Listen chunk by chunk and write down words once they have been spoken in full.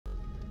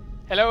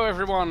Hello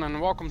everyone and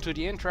welcome to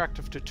the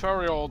interactive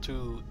tutorial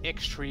to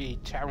X3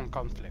 Terran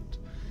Conflict.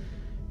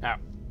 Now,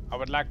 I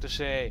would like to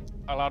say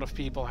a lot of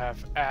people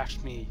have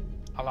asked me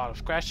a lot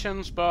of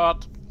questions,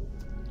 but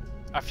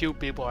a few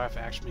people have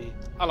asked me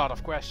a lot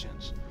of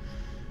questions.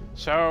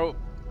 So,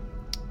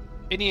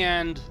 in the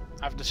end,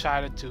 I've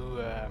decided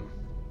to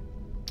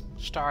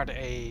start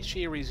a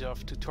series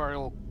of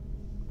tutorial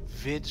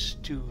vids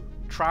to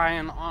try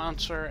and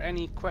answer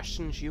any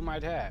questions you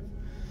might have.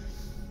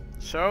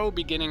 So,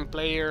 beginning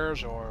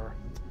players or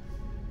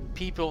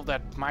people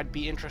that might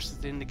be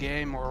interested in the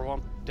game or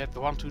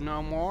want to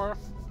know more,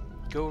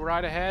 go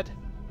right ahead.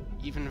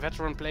 Even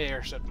veteran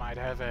players that might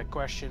have a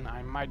question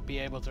I might be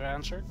able to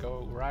answer,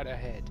 go right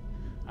ahead.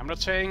 I'm not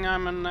saying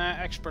I'm an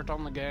expert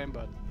on the game,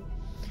 but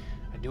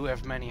I do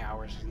have many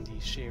hours in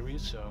these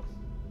series, so...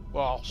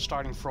 Well,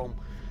 starting from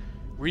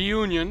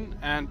Reunion,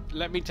 and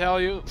let me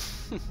tell you,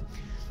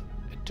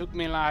 it took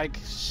me like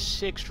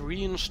 6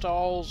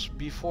 reinstalls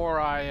before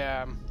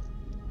I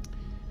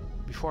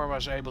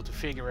was able to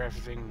figure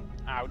everything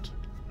out.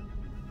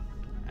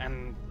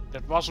 And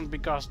that wasn't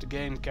because the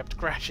game kept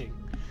crashing.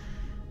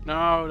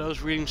 No, those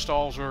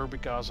reinstalls were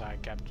because I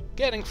kept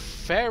getting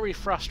very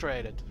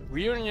frustrated.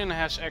 Reunion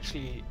has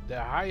actually the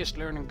highest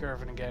learning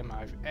curve in a game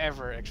I've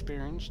ever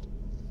experienced.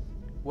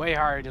 Way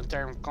higher than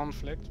Terran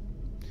Conflict.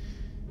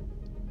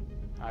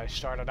 I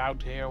started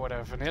out here with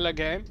a vanilla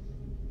game.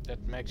 That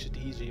makes it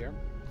easier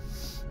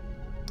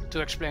to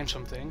explain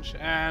some things.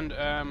 And, oh,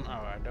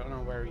 I don't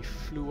know where he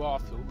flew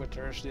off to, but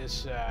there's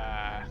this,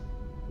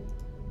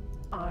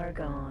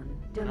 Argon.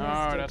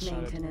 Domestic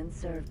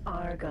maintenance of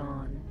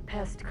Argon.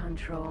 Pest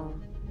control.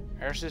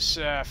 There's this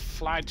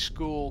flight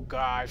school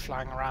guy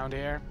flying around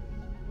here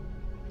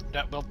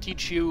that will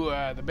teach you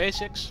the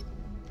basics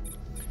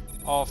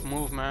of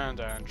movement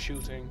and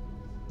shooting.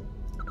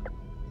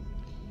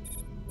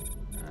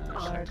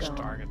 Argon.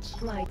 Target.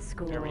 Flight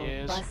school. There he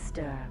is.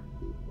 Buster.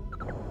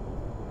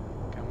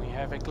 Can we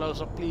have a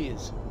close-up,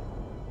 please?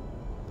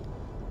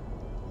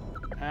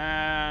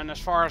 And as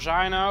far as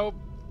I know,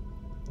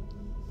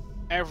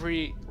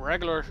 every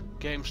regular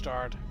game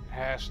start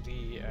has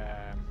the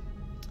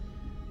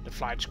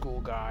flight school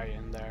guy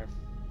in there.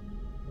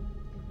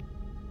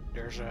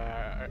 There's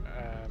a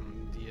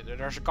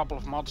couple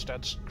of mods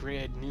that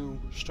create new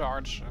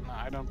starts, and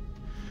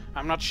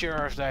I'm not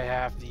sure if they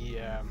have the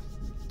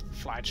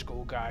flight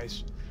school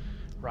guys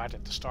right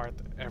at the start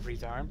every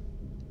time.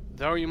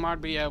 Though you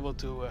might be able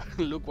to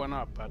look one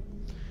up, but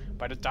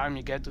by the time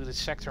you get to the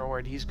sector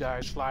where these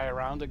guys fly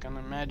around, I can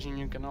imagine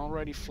you can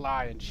already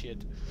fly and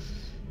shit.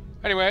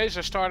 Anyways,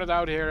 I started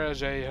out here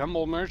as a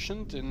humble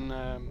merchant in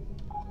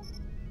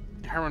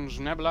Heron's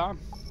Nebula,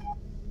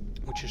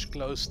 which is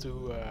close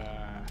to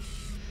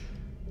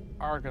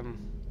Argon.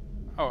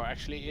 Oh,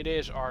 actually it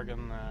is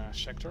Argon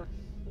sector.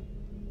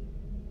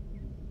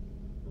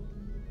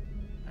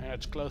 And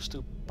it's close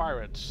to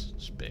Pirates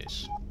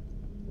space.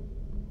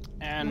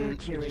 And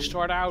Mercury. you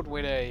start out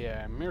with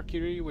a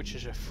Mercury, which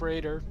is a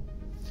freighter,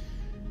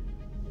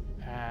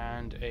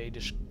 and a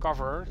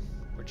Discoverer,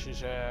 which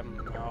is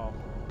well,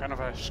 kind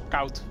of a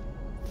scout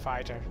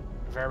fighter,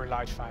 a very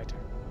light fighter.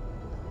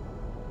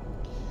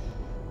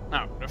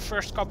 Now, the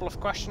first couple of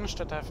questions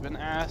that have been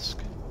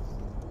asked,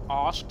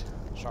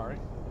 sorry.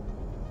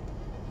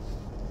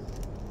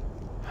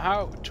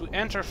 How to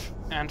enter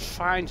and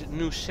find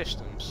new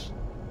systems.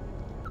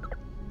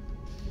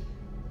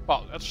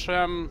 Well, that's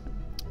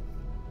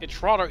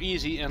it's rather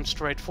easy and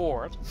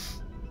straightforward,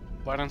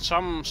 but in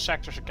some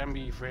sectors it can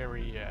be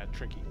very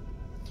tricky.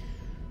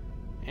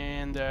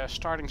 In the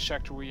starting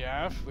sector we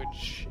have,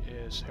 which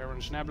is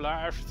Heron's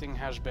Nebula, everything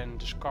has been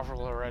discovered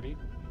already.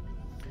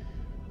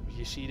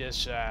 You see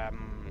this, let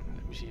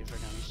me see if I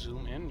can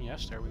zoom in,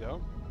 yes, there we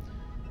go.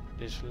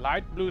 This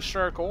light blue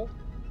circle,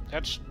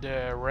 that's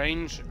the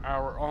range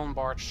our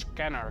onboard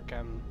scanner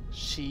can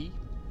see.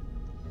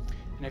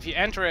 And if you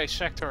enter a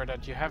sector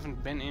that you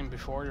haven't been in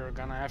before, you're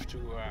gonna have to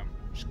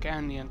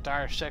scan the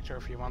entire sector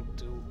if you want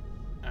to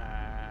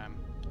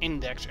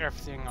index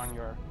everything on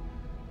your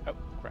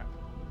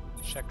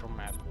sector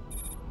map.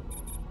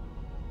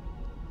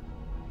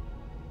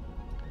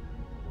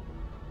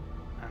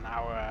 And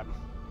now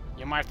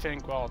you might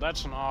think, well,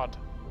 that's an odd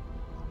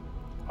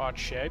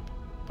shape,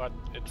 but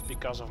it's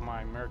because of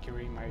my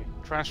Mercury, my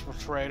transport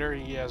freighter.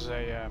 He has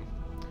a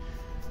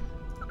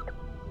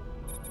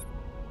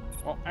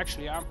well,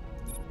 actually,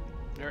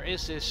 there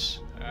is this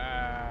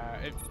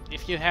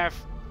if you have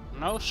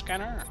no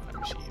scanner, let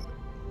me see.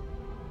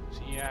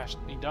 See,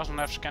 he doesn't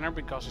have scanner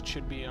because it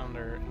should be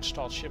under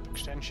installed ship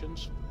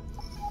extensions.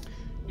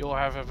 You'll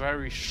have a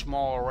very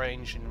small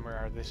range in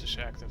where this is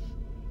active.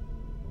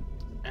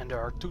 And there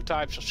are two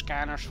types of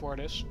scanners for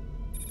this.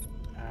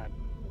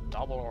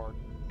 Double or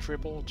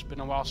triple, it's been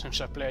a while since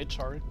I played,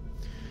 sorry.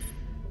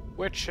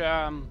 Which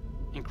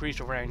increase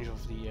the range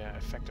of the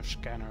effective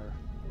scanner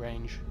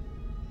range.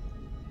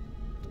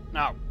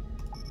 Now,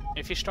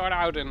 if you start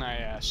out in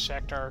a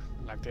sector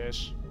like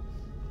this,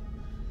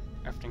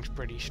 everything's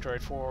pretty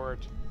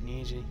straightforward and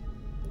easy.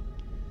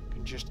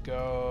 can just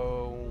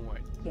go...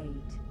 wait. Gate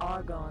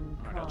Argon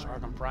Prime. Oh, that's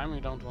Argon Prime, we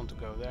don't want to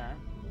go there.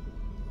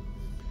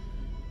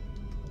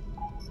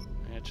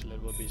 It's a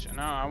little bit busy.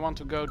 No, I want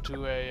to go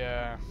to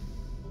a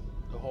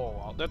the hall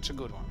wall. That's a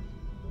good one.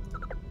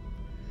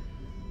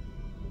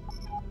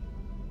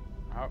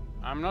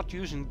 I'm not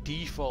using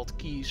default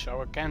keys,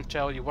 so I can't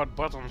tell you what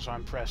buttons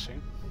I'm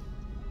pressing.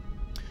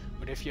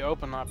 But if you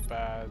open up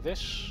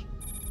this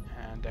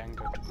and then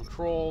go to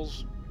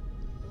controls,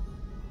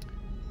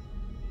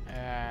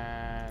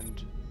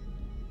 and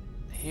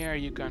here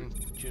you can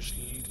just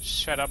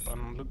set up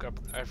and look up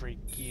every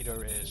key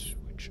there is,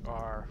 which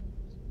are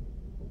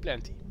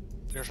plenty.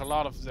 There's a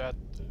lot of that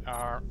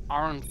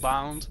aren't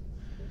bound,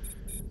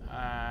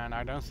 and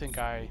I don't think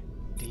I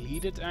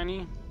deleted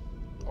any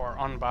or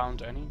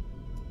unbound any.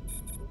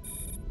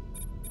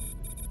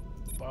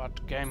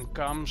 But game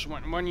comes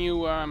when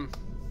you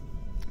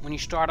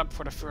start up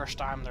for the first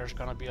time. There's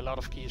gonna be a lot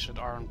of keys that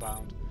aren't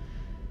bound,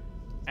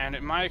 and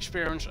in my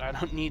experience, I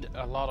don't need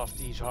a lot of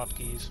these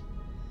hotkeys.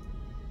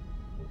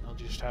 You'll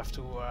just have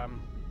to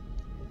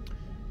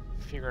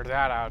figure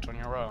that out on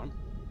your own.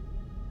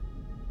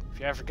 If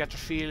you ever get the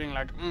feeling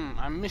like,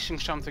 I'm missing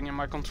something in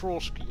my control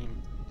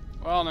scheme,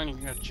 well, then you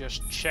can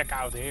just check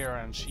out here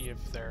and see if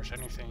there's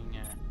anything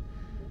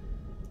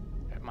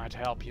that might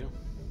help you.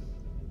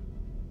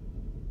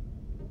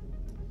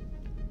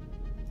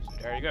 So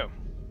there you go.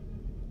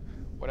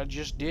 What I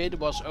just did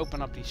was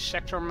open up the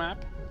sector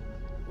map,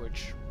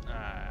 which,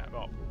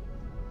 well,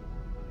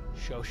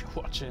 shows you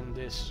what's in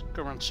this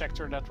current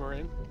sector that we're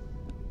in.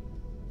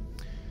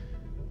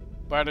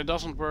 But it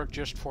doesn't work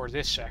just for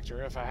this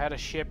sector. If I had a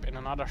ship in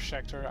another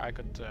sector, I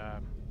could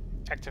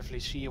actively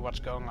see what's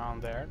going on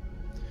there.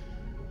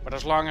 But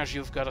as long as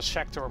you've got a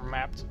sector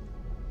mapped,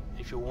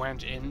 if you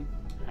went in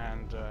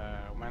and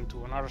went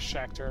to another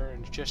sector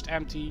and it's just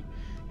empty,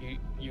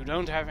 you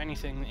don't have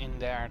anything in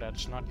there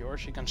that's not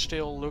yours, you can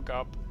still look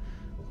up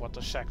what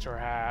the sector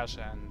has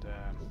and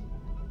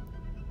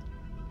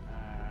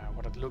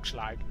what it looks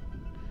like,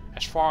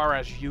 as far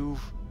as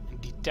you've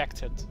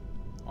detected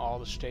all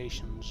the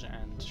stations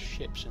and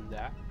ships in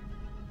there.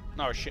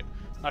 No,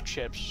 not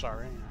ships,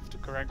 sorry, I have to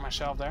correct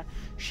myself there.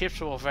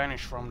 Ships will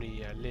vanish from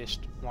the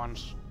list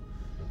once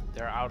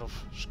they're out of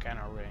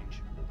scanner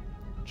range.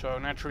 So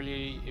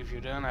naturally, if you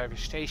don't have a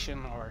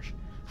station or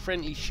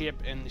friendly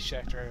ship in the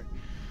sector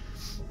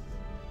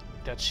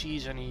that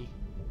sees any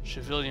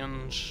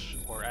civilians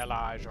or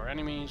allies or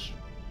enemies,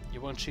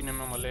 you won't see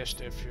them on the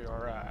list if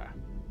you're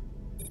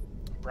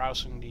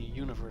browsing the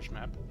universe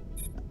map.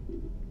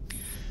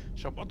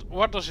 So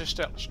what does this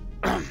tell us?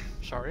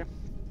 Sorry.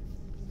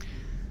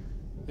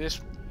 This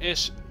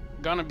is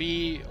gonna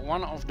be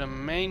one of the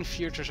main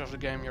features of the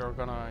game you're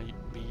gonna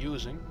be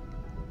using.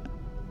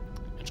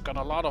 It's got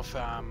a lot of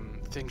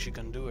things you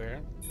can do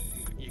here.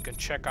 You can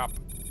check up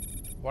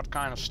what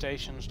kind of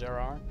stations there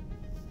are.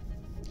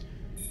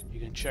 You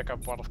can check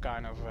up what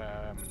kind of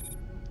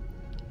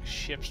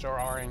ships there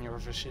are in your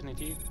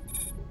vicinity.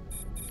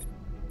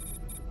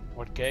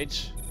 What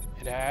gates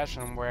it has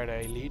and where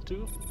they lead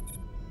to.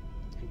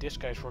 In this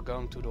case we're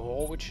going to the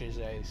hall, which is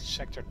a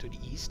sector to the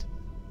east.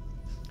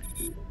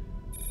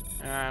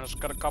 And it's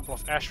got a couple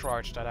of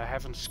asteroids that I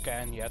haven't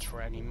scanned yet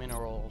for any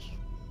minerals,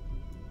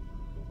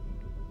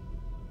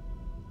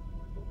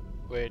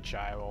 which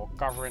I will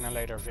cover in a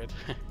later vid.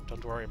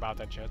 Don't worry about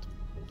that yet.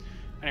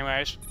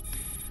 Anyways,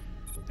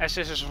 as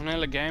this is a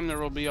vanilla game, there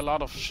will be a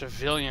lot of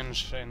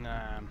civilians in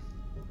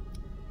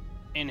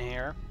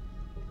here,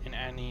 in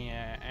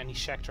any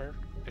sector,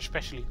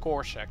 especially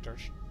core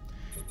sectors.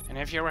 And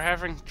if you're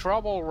having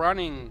trouble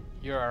running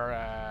your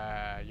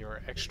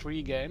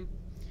X3 game,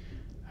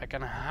 I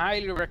can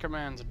highly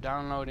recommend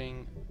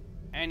downloading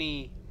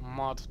any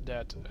mod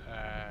that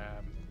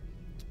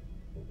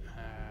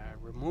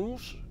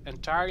removes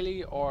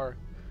entirely or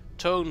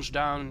tones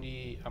down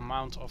the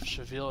amount of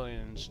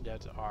civilians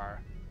that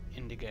are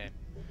in the game.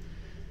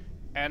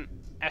 And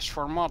as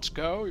for mods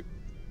go,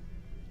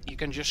 you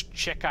can just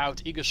check out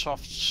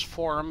Egosoft's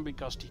forum,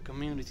 because the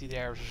community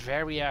there is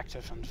very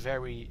active and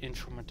very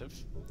informative,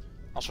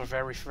 also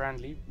very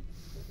friendly.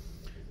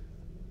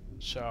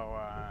 So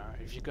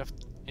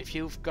if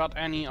you've got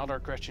any other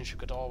questions, you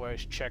could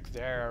always check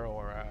there,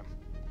 or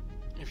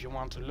if you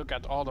want to look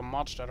at all the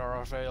mods that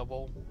are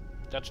available,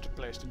 that's the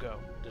place to go,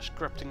 the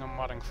Scripting and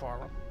Modding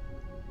forum.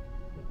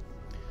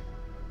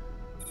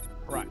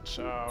 Right,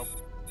 so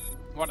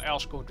what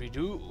else could we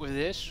do with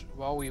this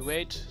while we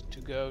wait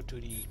to go to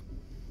the...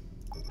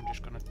 I'm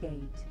just gonna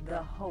gate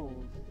the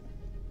hold.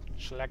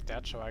 Select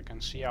that so I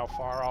can see how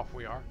far off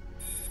we are,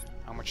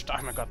 how much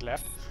time I got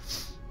left.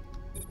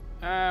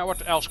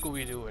 What else could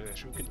we do with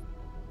this? We could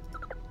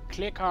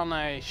click on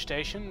a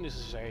station. This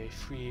is a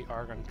free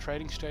Argon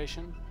trading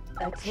station.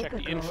 Check the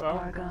info.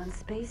 Argon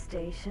space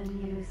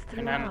station used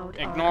and then throughout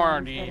ignore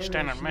Argon the Federation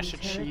standard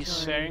message she's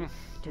saying.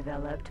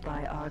 Developed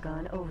by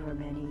Argon over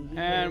many years.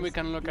 And we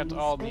can look at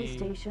all the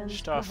stations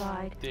stuff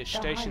this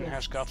station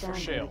has got for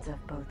sale.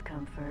 Of both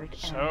comfort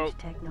so and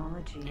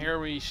technology. Here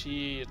we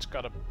see it's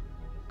got a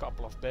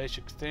couple of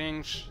basic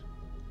things.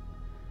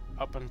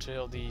 up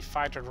until the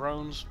fighter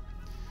drones,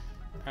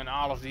 and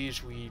all of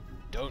these we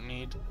don't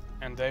need,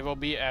 and they will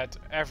be at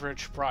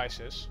average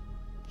prices.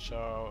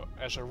 So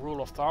as a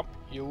rule of thumb,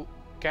 you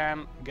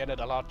can get it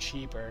a lot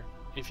cheaper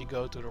if you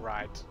go to the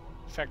right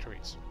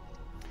factories.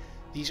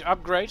 These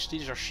upgrades,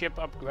 these are ship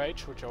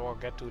upgrades, which I will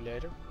get to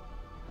later.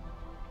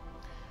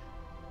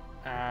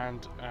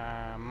 And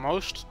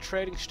most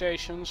trading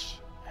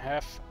stations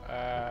have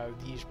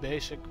these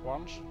basic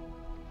ones,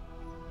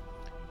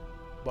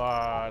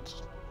 but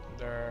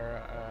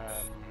they're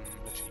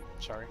let's see,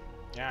 sorry,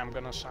 yeah, I'm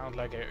gonna sound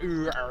like a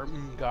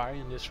guy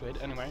in this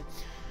vid. Anyway,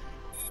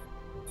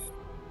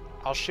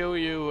 I'll show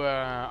you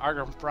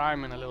Argon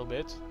Prime in a little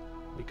bit,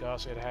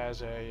 because it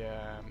has a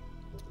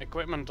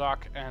equipment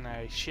dock and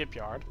a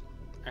shipyard,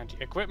 and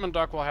the equipment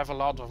dock will have a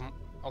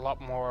lot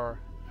more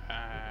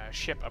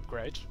ship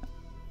upgrades,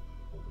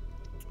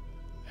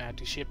 and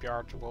the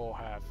shipyard will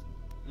have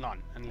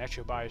none unless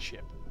you buy a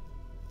ship.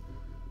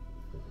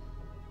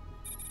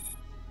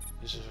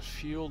 This is a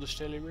fuel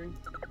distillery.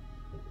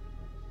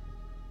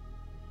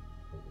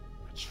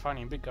 It's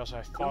funny because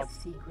I thought This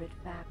secret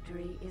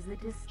factory is a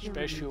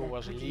distillery space fuel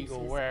was that illegal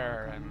produces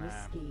where Argon in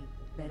whiskey,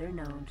 better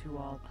known to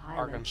all pilots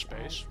Argon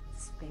space.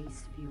 as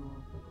space fuel.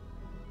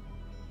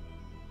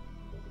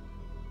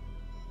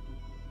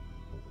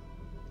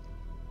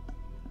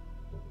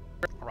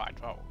 Right,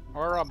 well,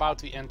 we're about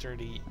to enter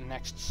the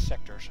next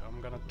sector, so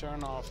I'm gonna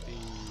turn off the...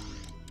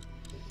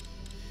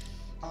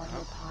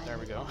 Oh, there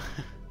we go.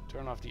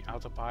 Turn off the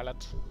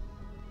autopilot.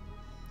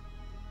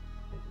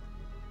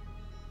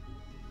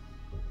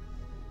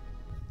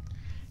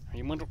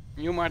 You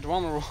might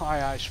wonder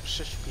why I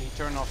specifically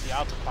turn off the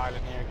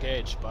autopilot near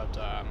gates, but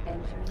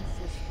Entering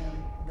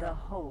system, the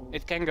hold.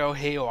 it can go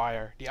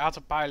haywire. The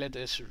autopilot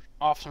is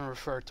often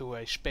referred to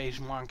a space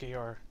monkey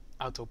or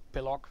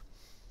autopilot.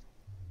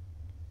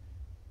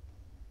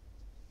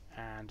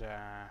 And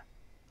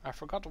I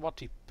forgot what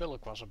the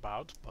pillock was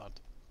about, but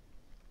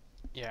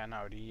yeah,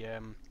 no,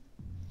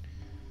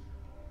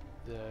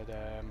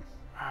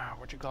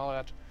 what you call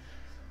that?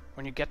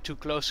 When you get too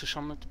close to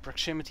something, the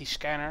proximity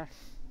scanner,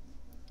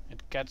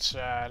 it gets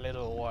a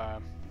little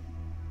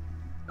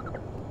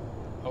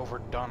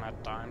overdone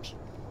at times.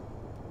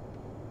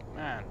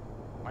 Man,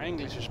 my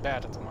English is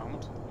bad at the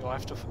moment. You'll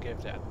have to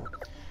forgive that.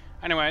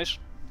 Anyways,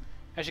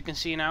 as you can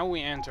see now,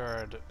 we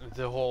entered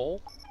the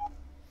hall.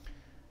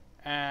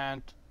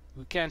 And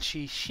we can't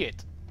see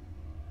shit.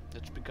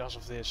 That's because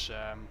of this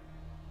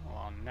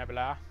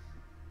nebula,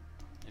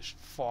 this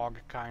fog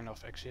kind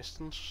of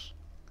existence.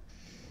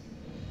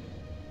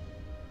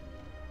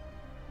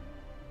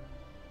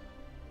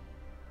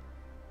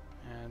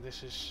 And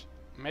this is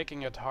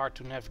making it hard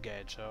to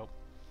navigate, so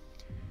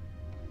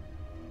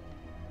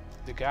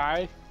the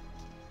guy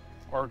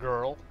or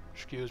girl,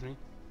 excuse me,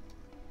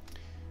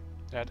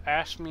 that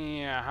asked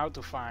me how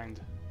to find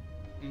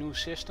new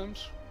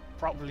systems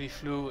probably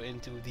flew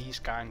into these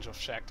kinds of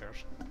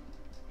sectors,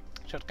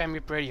 so it can be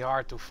pretty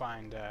hard to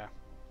find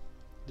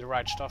the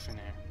right stuff in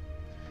here.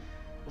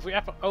 If we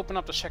open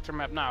up the sector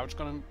map now, it's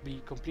gonna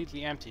be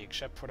completely empty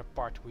except for the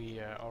part we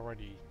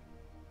already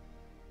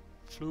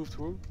flew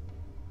through.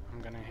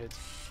 I'm gonna hit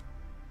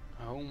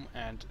home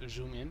and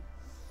zoom in.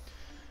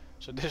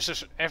 So this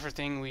is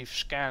everything we've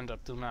scanned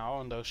up to now,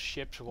 and those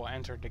ships will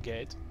enter the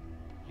gate.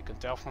 You can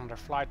tell from their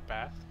flight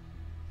path,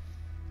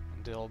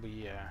 and they'll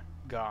be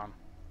gone.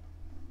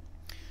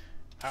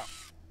 Now,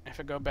 if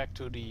I go back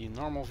to the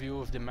normal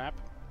view of the map,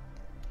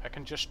 I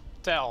can just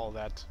tell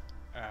that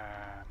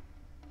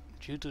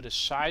due to the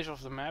size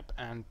of the map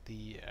and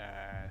the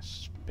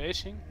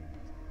spacing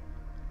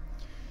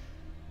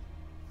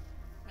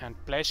and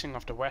placing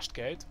of the west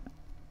gate,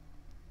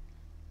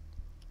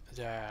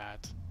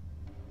 that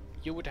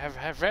you would have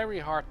a very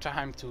hard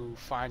time to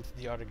find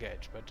the other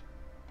gates. But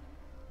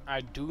I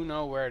do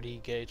know where the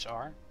gates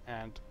are,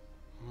 and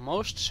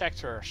most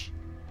sectors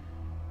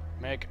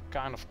make a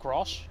kind of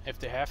cross if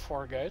they have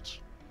 4 gates,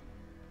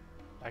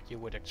 like you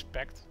would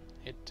expect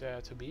it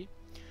to be.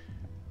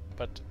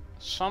 But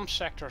some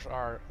sectors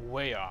are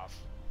way off.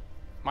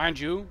 Mind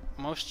you,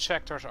 most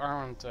sectors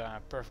aren't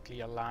perfectly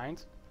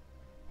aligned,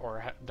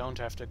 or don't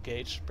have the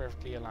gates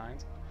perfectly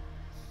aligned.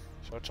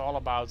 So it's all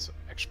about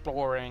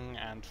exploring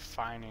and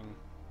finding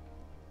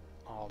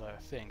all the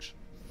things.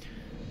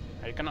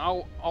 You can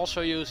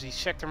also use the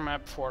sector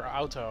map for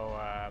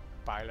auto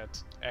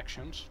pilot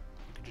actions.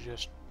 You can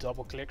just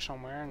double click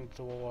somewhere and it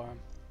will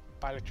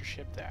pilot your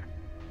ship there.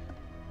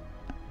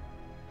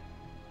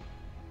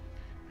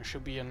 There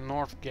should be a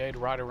north gate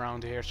right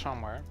around here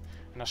somewhere,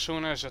 and as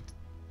soon as it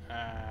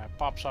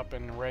pops up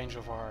in range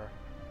of our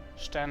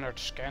standard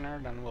scanner,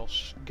 then we'll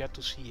get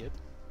to see it.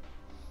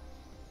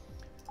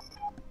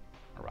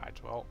 Alright,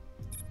 well,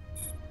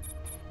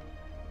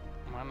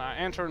 when I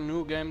enter a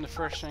new game, the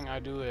first thing I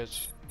do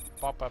is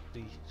pop up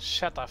the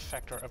SETA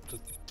factor up to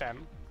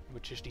 10,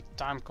 which is the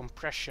time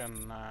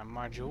compression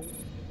module.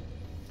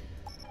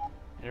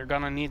 You're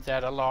gonna need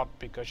that a lot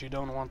because you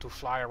don't want to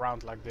fly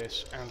around like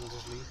this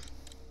endlessly.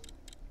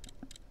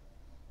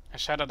 I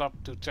set it up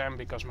to 10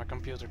 because my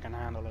computer can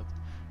handle it.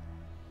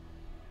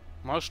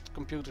 Most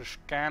computers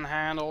can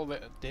handle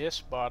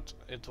this, but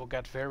it will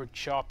get very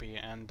choppy,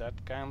 and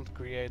that can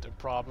create a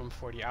problem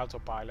for the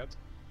autopilot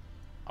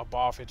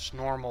above its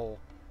normal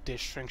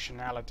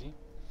dysfunctionality.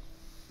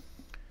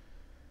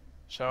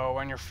 So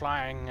when you're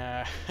flying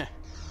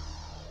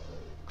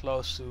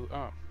close to...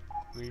 Oh,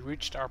 we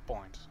reached our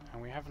point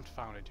and we haven't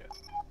found it yet.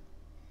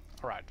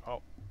 Alright,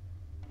 well,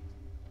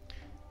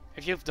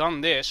 if you've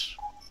done this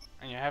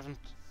and you haven't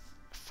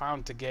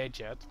found the gate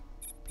yet,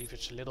 I believe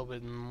it's a little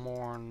bit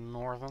more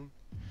northern,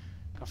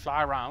 you can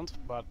fly around,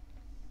 but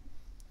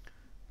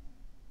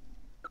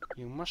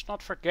you must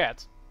not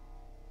forget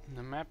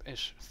the map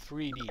is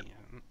 3D.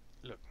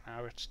 Look,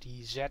 now it's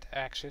the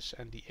Z-axis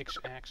and the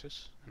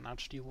X-axis, and now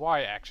it's the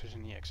Y-axis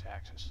and the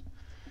X-axis.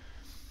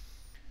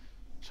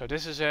 So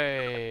this is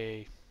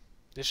a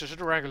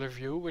regular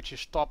view, which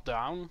is top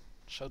down,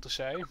 so to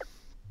say,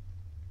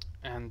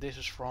 and this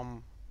is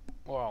from,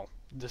 well,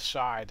 the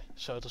side,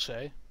 so to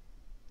say.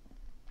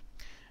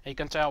 And you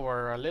can tell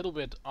we're a little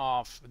bit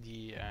off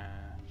the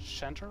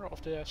center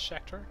of the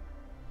sector,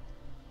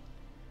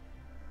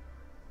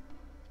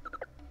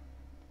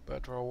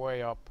 but we're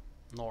way up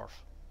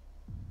north.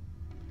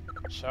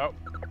 So,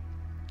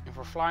 if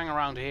we're flying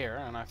around here,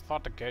 and I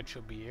thought the gate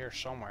should be here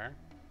somewhere,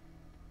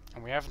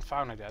 and we haven't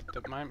found it yet,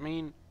 that might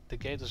mean the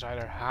gate is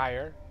either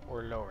higher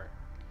or lower.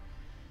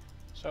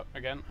 So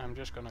again, I'm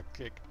just gonna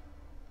click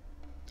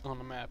on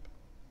the map,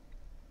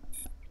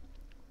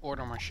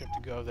 order my ship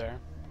to go there.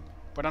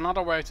 But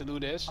another way to do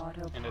this,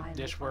 and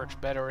this works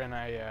better in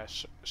a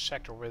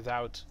sector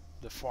without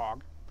the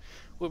fog,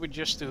 would be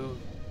just to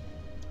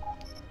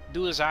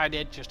do as I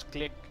did, just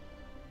click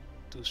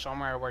to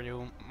somewhere where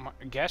you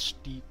guess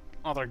the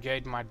other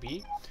gate might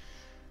be,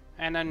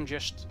 and then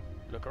just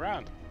look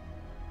around.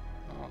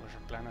 Oh, there's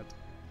a planet.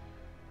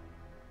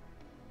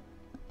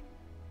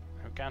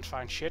 I can't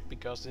find shit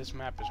because this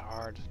map is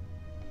hard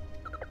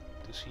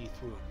to see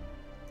through.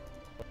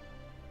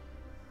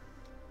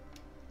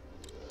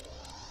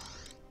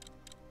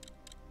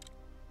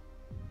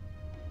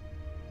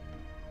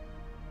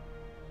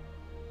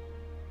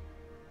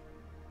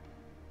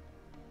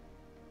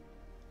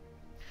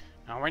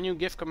 Now when you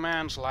give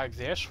commands like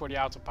this for the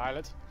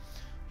autopilot,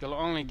 you'll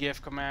only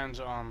give commands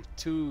on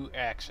 2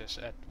 axes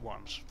at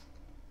once.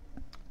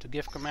 To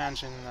give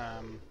commands in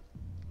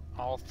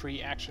all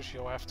 3 axes,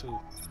 you'll have to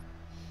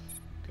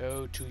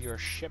go to your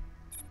ship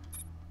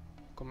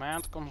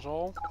command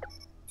console,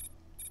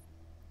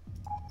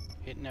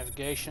 hit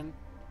navigation,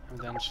 and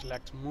then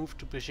select move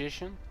to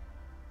position.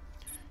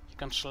 You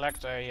can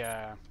select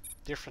a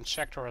different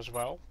sector as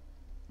well,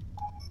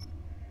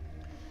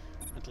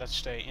 but let's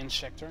stay in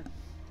sector.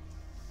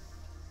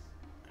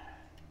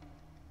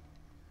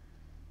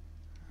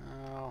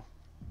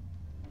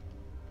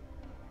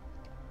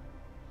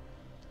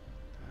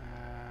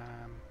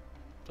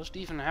 Does it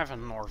even have a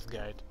north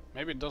gate?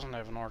 Maybe it doesn't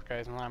have a north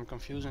gate and I'm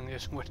confusing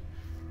this with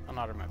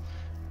another map.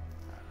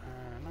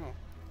 No,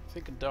 I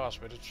think it does,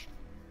 but it's...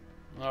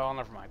 well,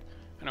 never mind.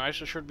 Anyways,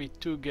 there should be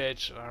 2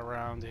 gates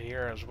around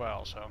here as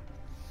well, so...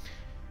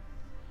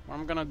 what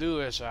I'm gonna do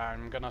is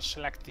I'm gonna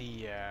select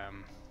the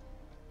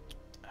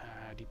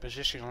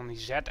position on the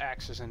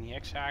Z-axis and the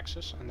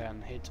X-axis, and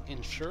then hit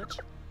insert,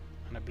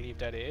 and I believe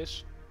that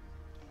is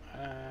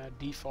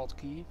default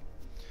key.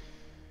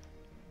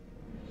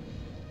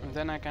 And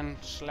then I can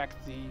select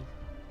the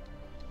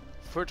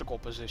vertical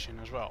position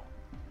as well.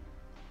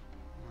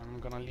 I'm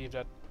gonna leave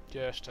that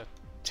just a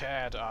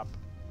tad up.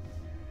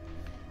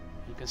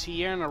 You can see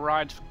here in the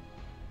right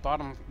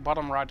bottom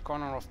right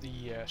corner of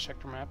the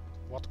sector map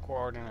what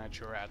coordinates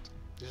you're at.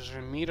 This is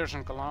in meters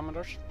and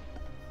kilometers,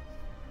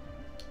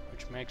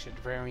 which makes it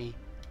very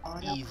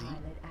easy.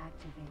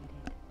 Activated.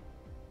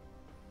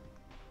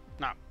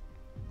 Now,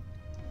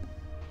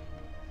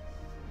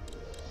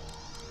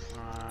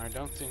 I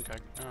don't think I...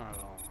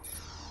 oh,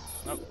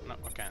 no,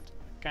 I can't.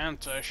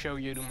 Can't show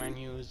you the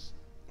menus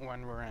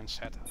when we're in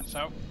SETA.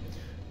 So,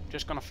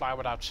 just gonna fly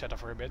without SETA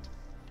for a bit.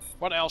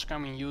 What else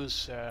can we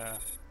use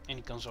in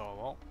the console?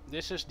 Well,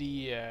 this is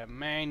the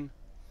main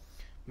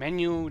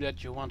menu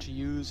that you want to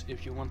use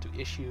if you want to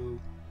issue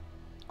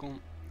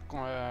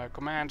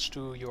commands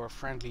to your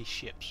friendly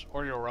ships,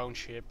 or your own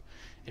ship,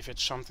 if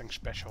it's something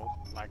special,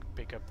 like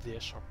pick up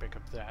this or pick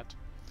up that.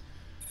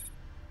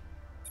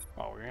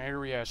 Well, here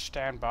we have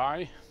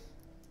standby,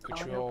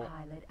 which will...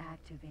 Autopilot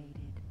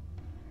activated.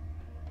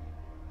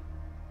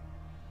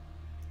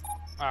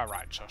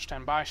 Alright, so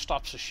standby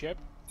stops the ship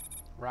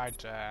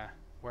right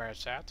where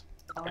it's at,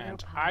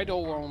 and Autopilot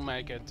idle will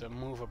make activated. it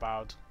move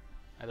about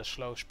at a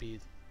slow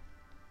speed.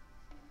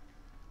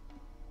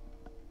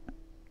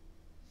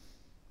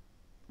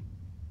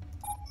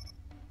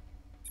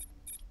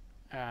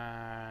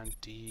 And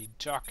the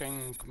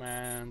docking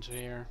commands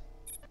here,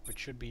 which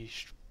should be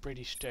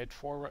pretty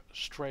straightforward.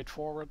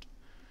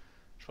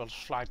 As well as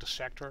fly to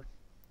sector.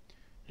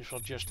 This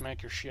will just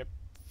make your ship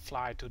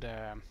fly to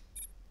the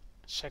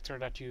sector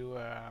that you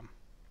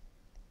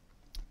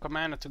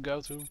command it to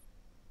go to. You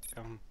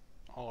can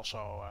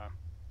also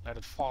let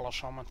it follow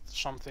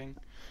something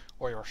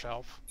or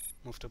yourself.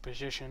 move to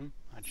position.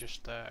 I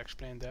just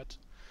explained that.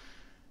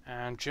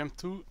 And jump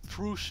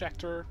through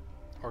sector,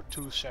 or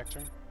to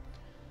sector.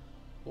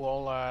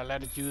 We'll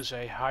let it use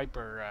a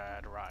hyper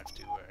drive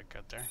to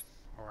get there,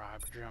 or a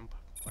hyper jump,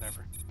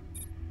 whatever.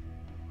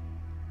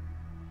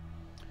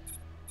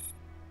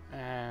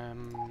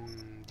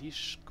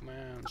 These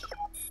commands,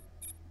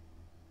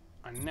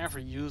 I never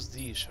use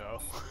these,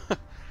 so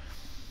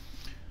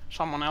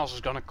someone else is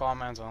gonna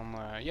comment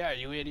on, yeah,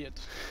 you idiot.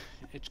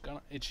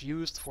 It's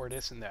used for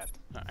this and that.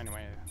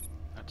 Anyway,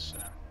 that's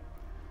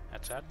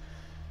that.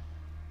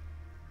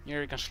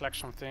 Here you can select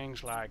some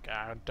things like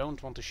I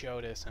don't want to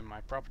show this in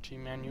my property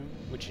menu,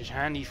 which is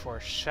handy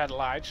for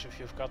satellites if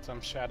you've got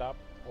them set up,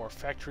 or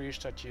factories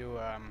that you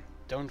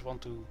don't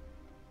want to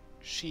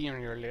see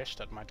on your list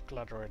that might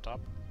clutter it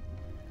up,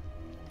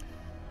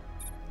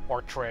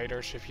 or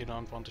traders if you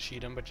don't want to see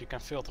them, but you can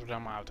filter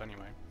them out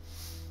anyway.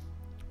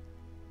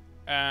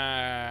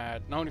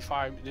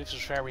 Notify, this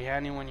is very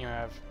handy when you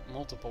have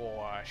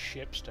multiple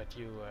ships that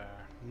you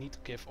need to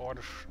give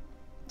orders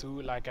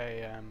to, like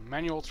a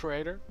manual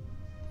trader.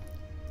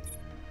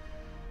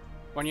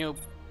 When you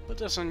put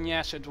this on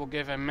yes, it will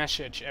give a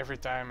message every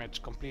time it's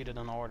completed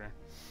an order.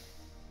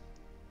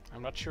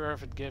 I'm not sure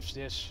if it gives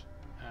this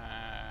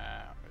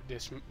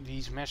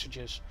these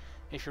messages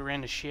if you're in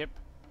the ship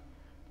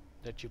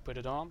that you put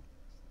it on,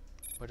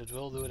 but it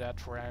will do that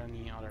for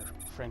any other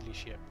friendly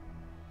ship.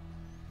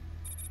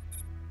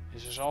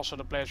 This is also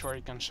the place where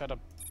you can set up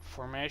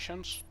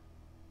formations,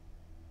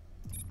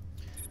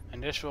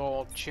 and this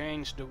will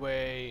change the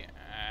way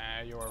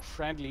your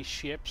friendly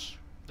ships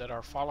that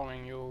are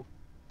following you,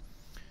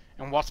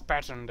 and what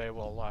pattern they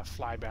will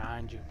fly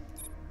behind you.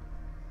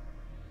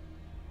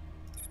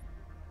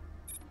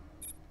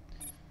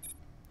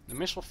 The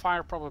missile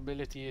fire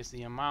probability is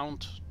the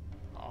amount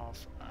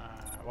of,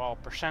 well,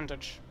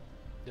 percentage,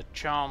 the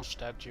chance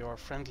that your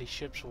friendly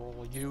ships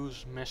will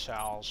use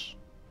missiles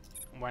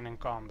when in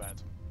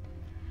combat.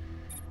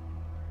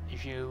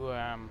 If you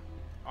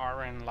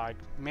are in like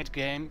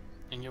mid-game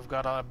and you've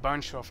got a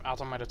bunch of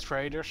automated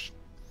traders,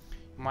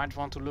 you might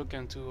want to look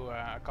into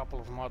a couple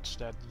of mods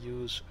that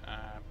use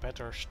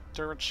better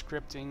turret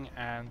scripting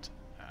and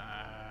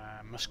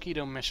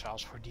mosquito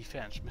missiles for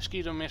defense.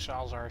 Mosquito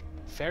missiles are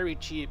very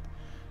cheap,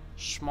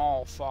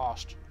 small,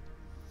 fast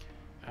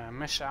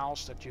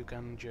missiles that you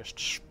can just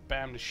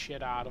spam the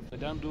shit out of. They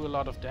don't do a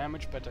lot of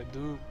damage, but they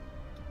do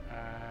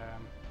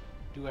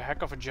a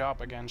heck of a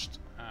job against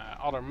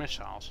other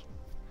missiles.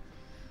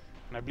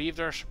 And I believe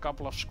there's a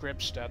couple of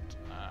scripts that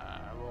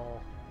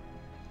will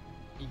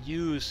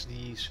use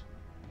these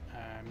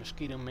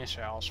mosquito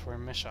missiles for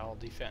missile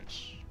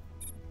defense.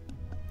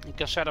 You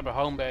can set up a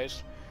home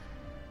base,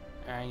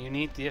 and you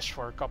need this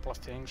for a couple of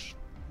things.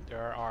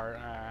 There are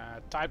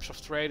types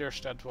of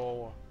traders that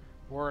will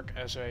work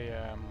as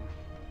a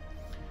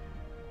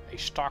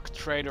stock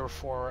trader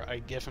for a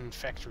given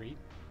factory,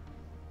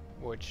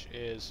 which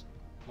is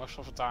most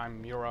of the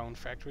time your own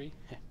factory.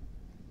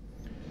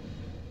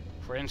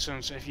 For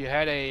instance, if you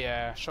had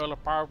a solar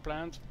power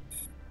plant,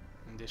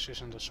 and this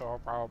isn't a solar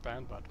power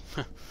plant, but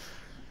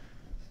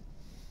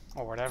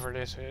or whatever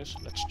this is,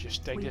 let's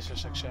just take this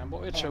as an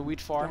example. It's a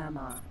wheat farm.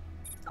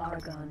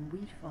 Argonne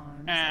wheat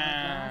farms And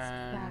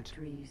are vast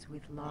factories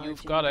with large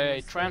you've got a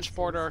indoor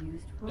transporter spaces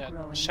used for that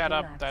growing set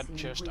up that flaxseed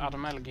just wheat.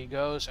 automatically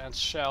goes and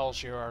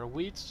sells your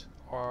wheat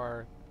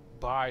or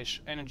buys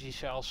energy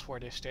cells for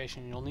this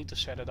station. You'll need to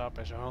set it up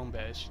as a home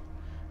base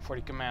for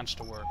the commands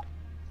to work.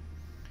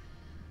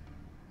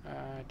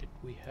 Did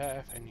we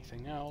have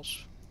anything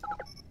else?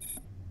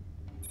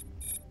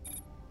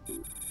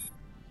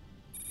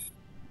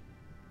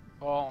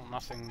 Well,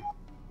 nothing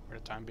for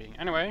the time being.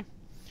 Anyway,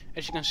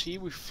 as you can see,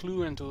 we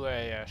flew into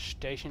a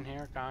station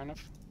here, kind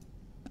of.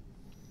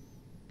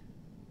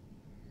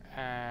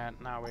 And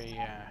now we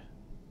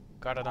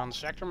got it on the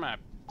sector map.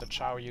 That's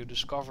how you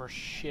discover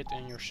shit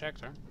in your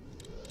sector.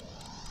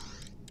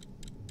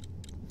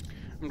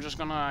 I'm just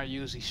gonna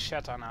use the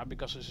SETA now,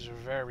 because this is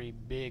a very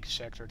big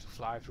sector to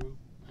fly through.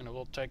 And it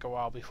will take a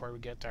while before we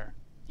get there,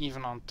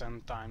 even on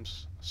 10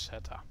 times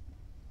SETA.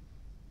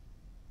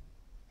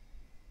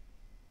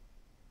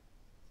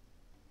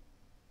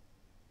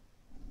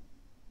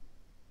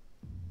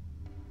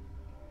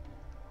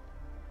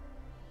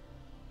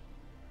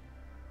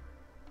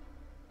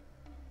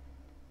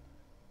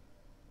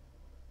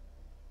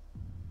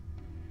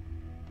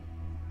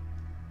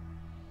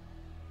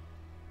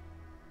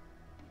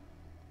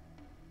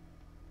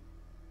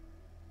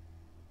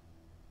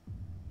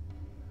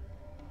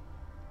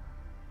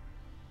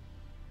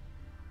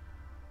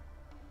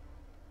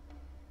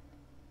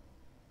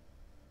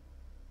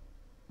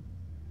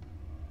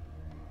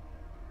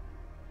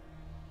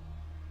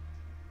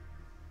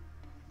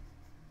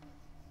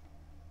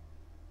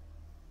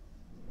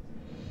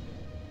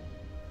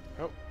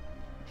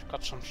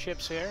 Got some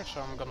ships here,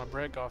 so I'm gonna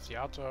break off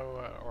the auto,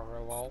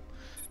 or well,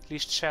 at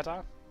least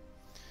SETA.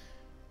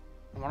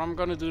 And what I'm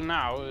gonna do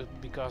now,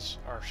 because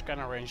our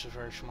scanner range is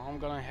very small, I'm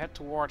gonna head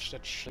towards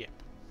that ship.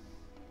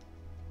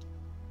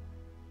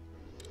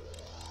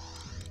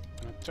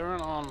 I'm gonna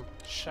turn on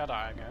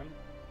SETA again.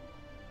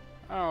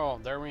 Oh,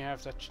 there we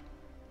have that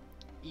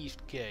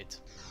east gate.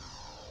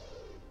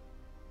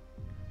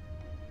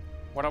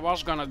 What I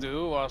was gonna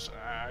do was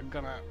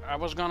I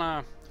was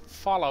gonna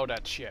follow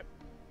that ship.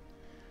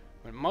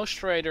 But most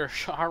traders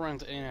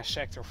aren't in a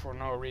sector for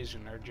no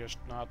reason. They're just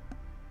not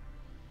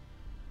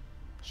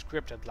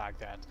scripted like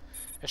that.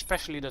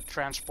 Especially the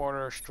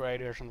transporters,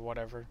 traders and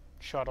whatever.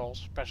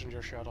 Shuttles,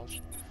 passenger shuttles.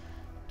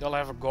 They'll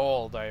have a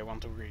goal they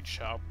want to reach.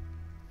 So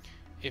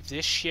if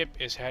this ship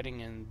is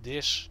heading in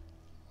this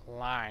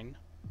line,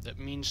 that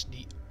means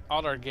the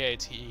other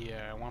gate he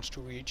wants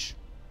to reach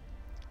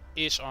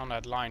is on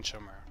that line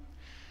somewhere.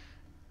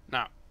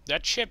 Now,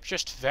 that ship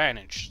just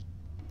vanished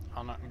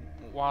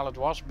while it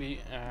was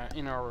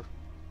in our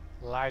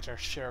lighter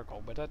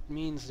circle, but that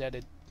means that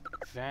it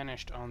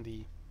vanished on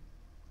the...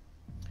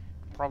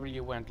 probably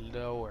went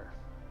lower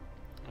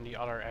on the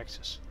other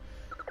axis.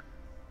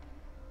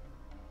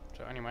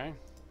 So anyway,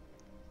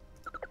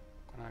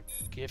 gonna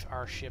give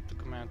our ship the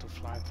command to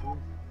fly through.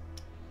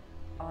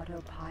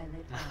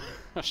 Autopilot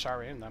on.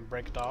 Sorry, and then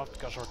break it off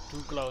because we're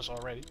too close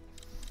already.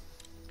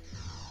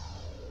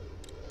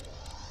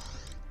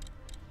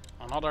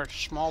 Another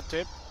small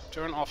tip,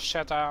 turn off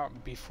SETA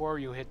before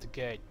you hit the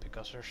gate,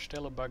 because there's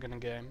still a bug in the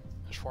game,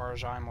 as far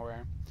as I'm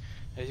aware.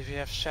 And if you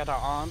have SETA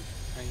on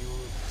and you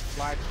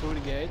fly through the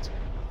gate,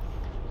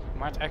 you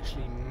might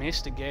actually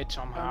miss the gate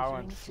somehow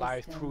and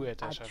fly through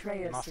it as if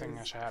nothing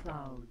has happened.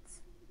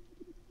 Clouds.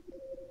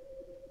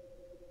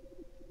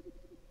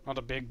 Not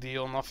a big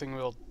deal, nothing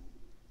will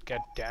get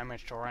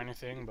damaged or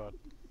anything, but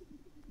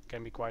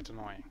can be quite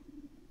annoying.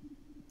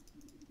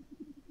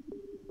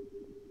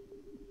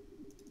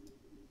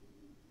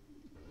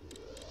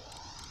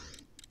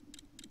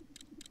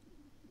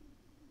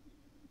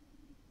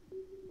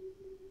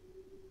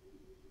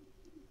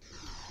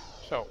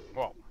 So,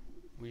 well,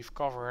 we've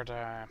covered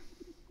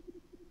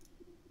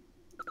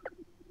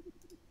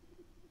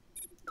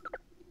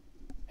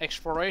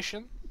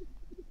exploration,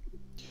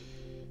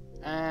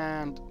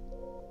 and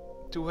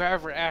to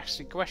whoever asked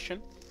the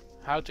question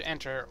how to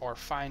enter or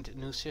find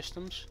new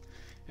systems,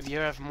 if you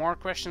have more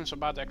questions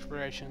about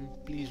exploration,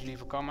 please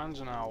leave a comment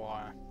and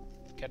I'll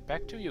get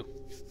back to you.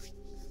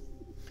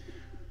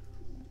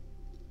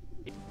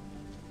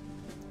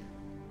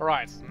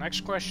 Alright,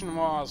 next question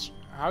was,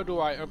 how do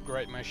I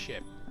upgrade my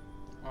ship?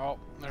 Well,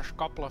 there's a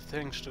couple of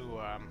things to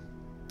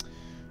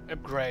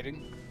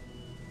upgrading.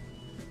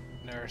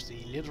 There's the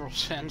literal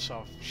sense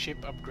of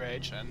ship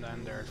upgrades, and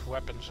then there's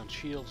weapons and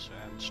shields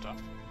and stuff,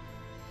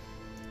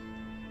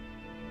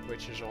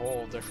 which is a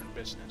whole different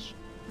business.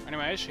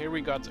 Anyways, here we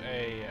got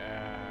a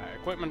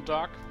equipment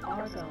dock.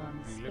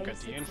 You look at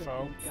the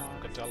info, you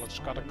can tell it's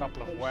got a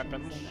couple of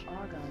weapons.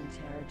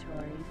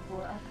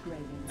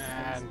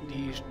 And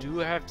these do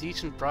have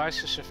decent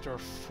prices if they're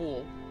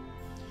full.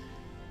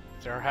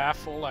 If they're half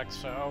full like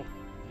so,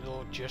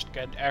 you'll just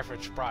get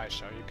average price,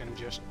 so you can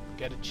just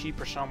get it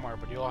cheaper somewhere,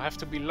 but you'll have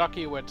to be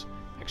lucky with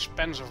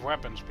expensive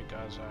weapons,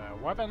 because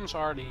weapons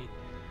are the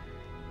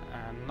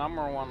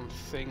 #1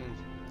 thing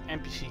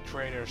NPC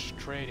traders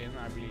trade in,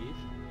 I believe.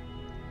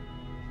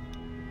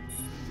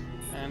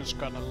 And it's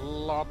got a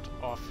lot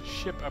of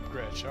ship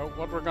upgrades. So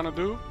what we're gonna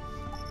do,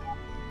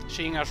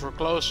 seeing as we're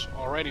close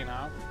already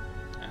now,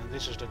 and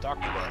this is the dock,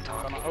 I'm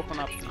gonna open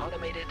up the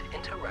automated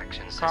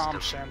interaction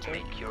comm system. center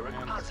Make your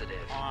and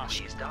positive. ask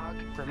Please dock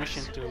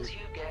permission as soon to as you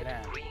get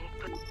land.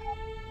 green.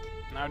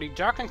 Now the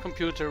docking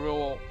computer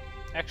will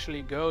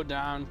actually go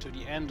down to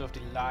the end of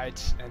the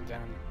lights and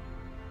then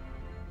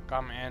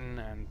come in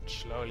and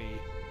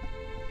slowly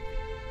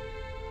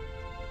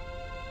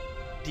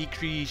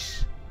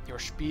decrease your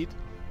speed.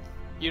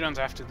 You don't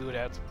have to do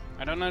that.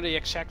 I don't know the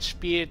exact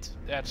speed,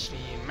 that's the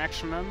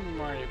maximum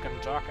where you can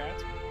dock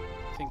at.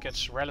 I think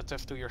it's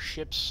relative to your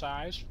ship's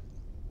size.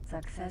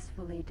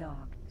 Successfully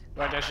docked.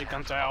 But as you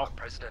can tell,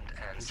 President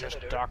and just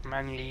Senator, dock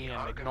manually the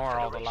and Argonne ignore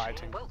all the Federation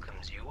lighting.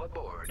 welcomes you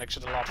aboard. Makes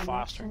it a lot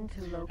faster.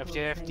 Connection to local If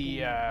you have the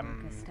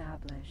trading network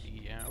established.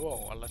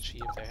 well, let's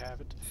see if they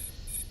have it.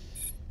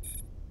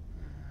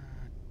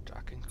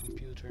 Docking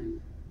computer.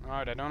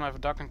 No, they don't have a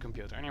docking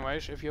computer.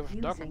 Anyways, if you have a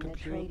docking Using a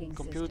trading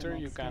computer, system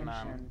you can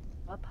extension,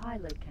 a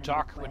pilot can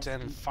dock request within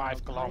detailed 5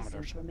 price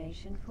kilometers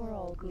information for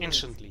all goods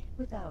instantly,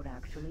 without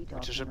actually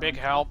which is a docking big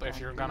onto help a if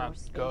you're factory gonna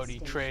or go space the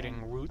station.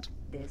 trading route.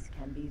 This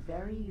can be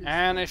very useful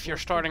And if for you're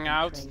starting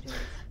equipment out, traders.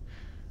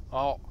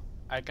 well,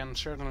 I can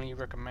certainly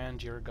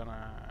recommend you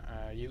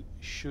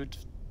should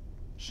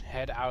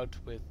head out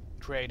with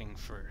trading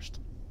first.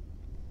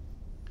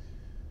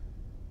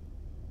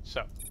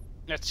 So,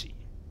 let's see.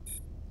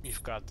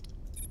 We've got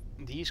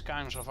these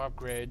kinds of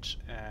upgrades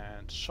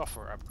and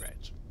software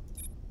upgrades.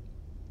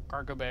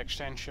 Cargo bay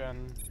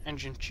extension,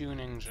 engine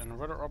tunings and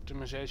rudder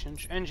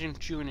optimizations. Engine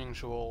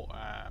tunings will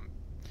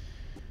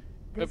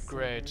This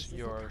upgrade service is a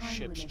your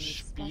ship's time-limited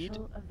speed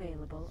special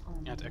available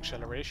only and now.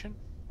 acceleration.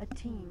 A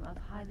team of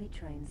highly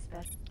trained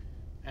specialists.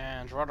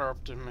 And rudder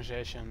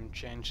optimization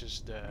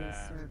changes the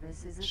This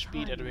service is a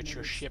speed at which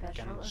your time-limited ship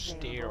can special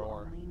steer available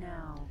or only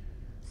now.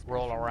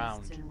 roll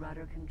Specialists around. in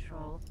rudder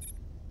control.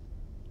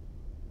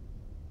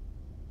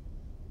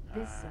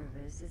 This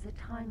service is a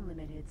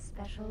time-limited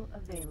special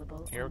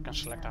available here we can only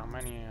select now. how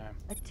many A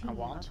I team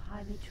want. of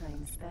highly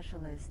trained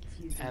specialists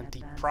using And the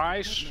advanced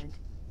price equipment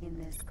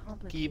in this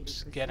complicated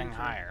keeps getting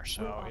procedure higher,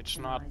 so will it's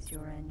not optimize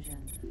your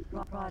engine.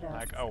 Products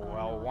like, oh are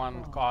well, not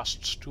one bought.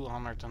 costs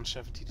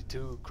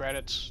 272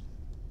 credits,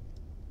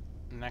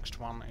 next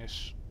one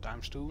is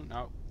times 2.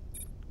 No,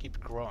 keep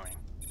growing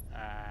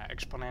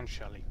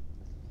exponentially.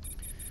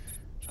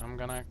 So I'm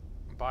gonna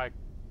buy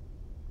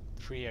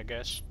 3, I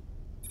guess.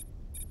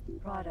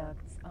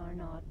 Products are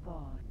not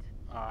bought.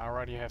 I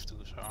already have 2,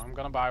 so I'm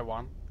gonna buy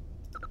 1.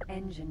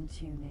 Engine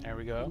tuning. There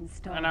we go.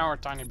 Installed. And now we're a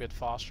tiny bit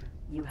faster.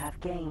 You have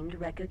gained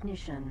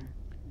recognition.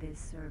 This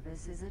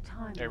service is a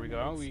time. There we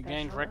go. We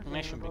gained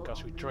recognition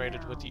because we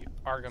traded with the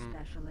Argon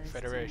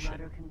Federation,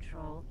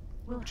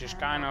 which is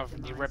kind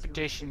of the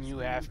reputation you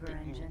have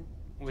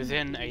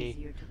within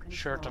a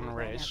certain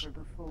race.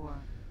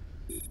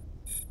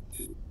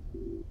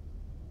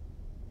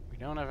 We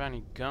don't have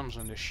any guns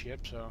on this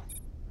ship, so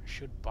I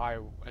should buy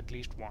at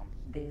least 1.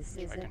 This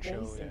is I a can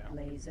show, basic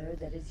yeah. laser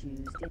that is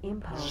used in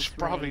impulse. This is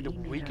probably the ray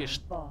emitter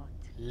weakest bought.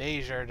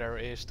 laser there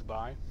is to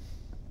buy,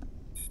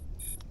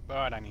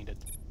 but I need it.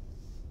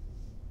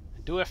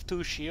 I do have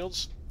 2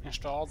 shields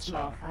installed,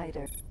 Small so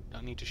fighter.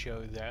 don't need to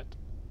show you that.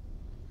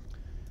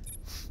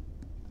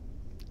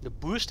 The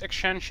boost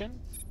extension,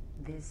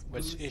 This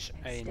which boost is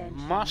a extension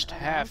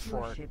must-have allows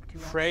your for ship to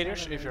freighters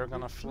if accelerate you're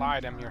gonna with fly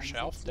 3 them times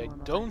yourself. its They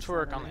normal don't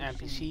work on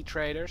acceleration. NPC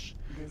traders,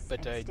 This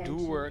but they do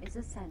extension work is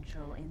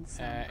essential in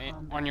some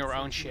on combat your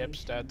own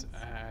ships that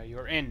situations.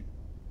 you're in.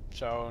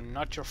 So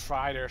not your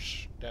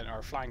fighters that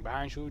are flying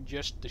behind you,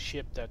 just the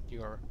ship that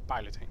you're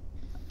piloting.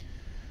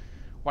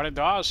 What it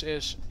does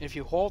is, if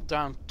you hold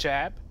down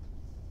tab,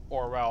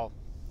 or well,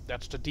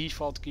 that's the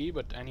default key,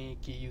 but any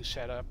key you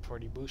set up for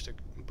the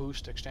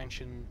boost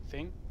extension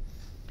thing,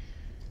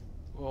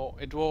 well,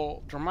 it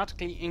will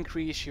dramatically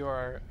increase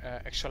your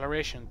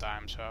acceleration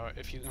time. So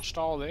if you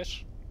install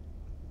this,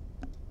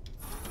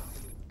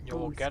 you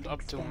will Boost get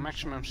up to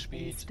maximum extension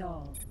speed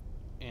installed.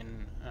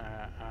 in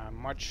a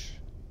much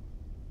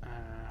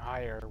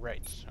higher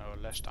rate, so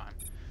less time.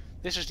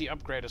 This is the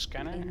upgraded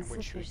scanner,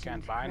 which we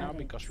can't Insufficient buy now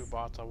because we credits.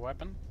 bought a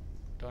weapon.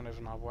 Don't have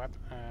enough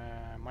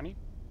money.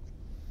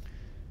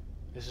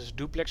 This is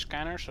duplex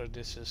scanner, so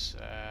this is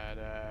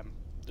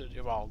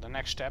the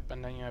next step,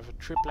 and then you have a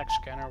triplex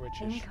scanner,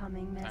 which is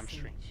Incoming times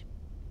 3. message.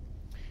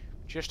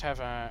 Just have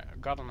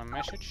gotten a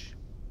message.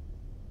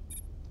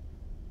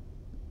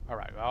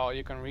 Alright, well,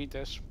 you can read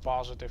this,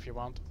 pause it if you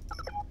want.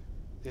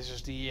 This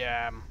is the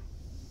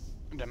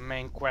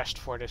main quest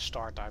for this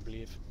start, I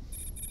believe.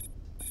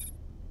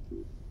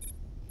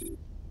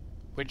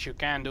 Which you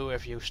can do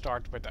if you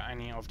start with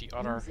any of the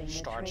other Using the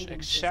starts, trading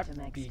except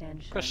system the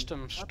extension,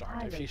 custom a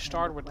start. If pilot you can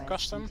start with request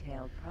custom,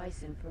 detailed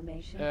price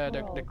information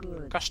the for all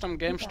goods custom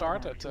game without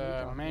start at actually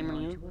the main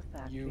docking menu, onto a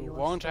factory you or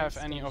won't have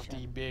space any of the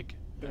station. big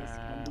This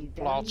can be very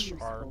plots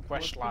useful or for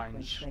quest frequent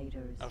lines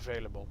traders.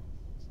 available.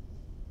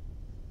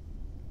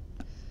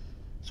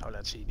 So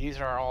let's see, these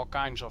are all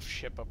kinds of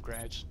ship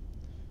upgrades.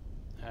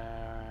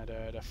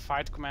 The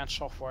fight command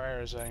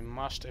software is a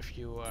must if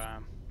you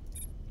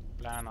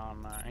plan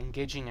on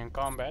engaging in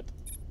combat,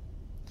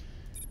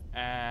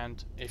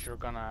 and if you're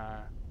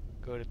gonna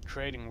go the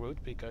trading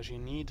route, because you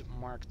need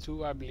Mark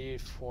II, I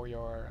believe, for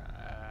your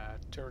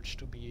turrets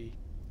to be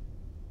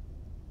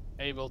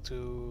able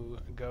to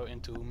go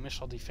into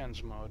missile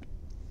defense mode.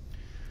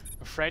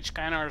 A freight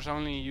scanner is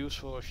only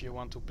useful if you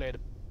want to play the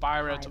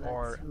pirate Pilots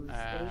or whose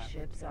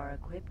spaceships are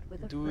equipped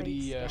with a do freight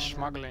the scanner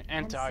smuggling,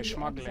 can see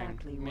anti-smuggling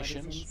exactly what is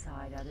missions.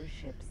 inside other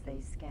ships they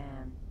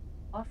scan.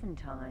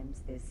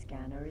 Oftentimes, this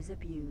scanner is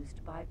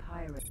abused by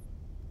pirates.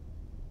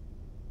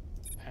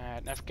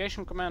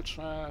 Navigation command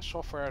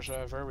software is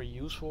a very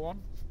useful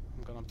one.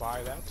 I'm gonna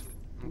buy that.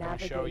 I'm gonna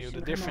show you the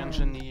Navigation difference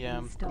in the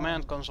command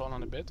command installed. console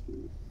in a bit.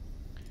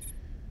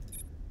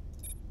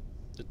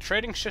 The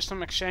trading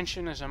system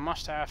extension is a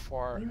must-have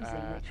for Using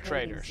the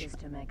trading traders.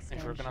 system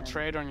If you're gonna extension,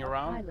 trade on your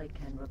a own, pilot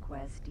can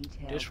request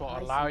detailed this will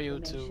price allow you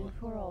information to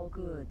for all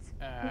goods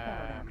without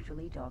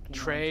actually docking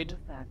trade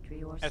onto a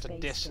factory or at a space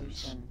distance.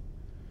 station.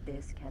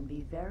 This can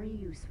be very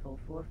useful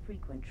for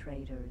frequent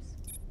traders.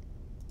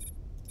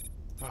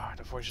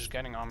 The voice is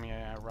getting on me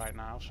right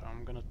now, so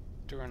I'm gonna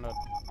turn that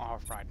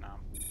off right now.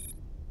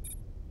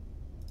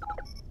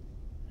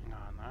 Hang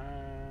on.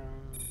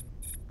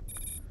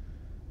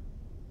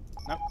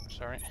 Nope,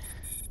 sorry.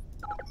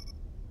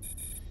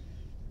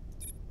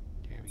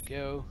 There we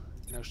go.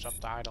 No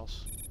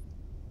subtitles.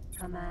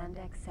 Command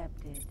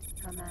accepted.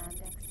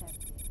 Command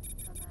accepted.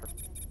 Command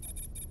accepted.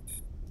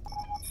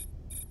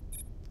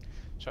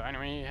 So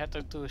anyway, you head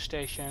to a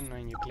station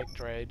and you click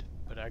trade,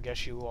 but I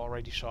guess you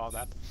already saw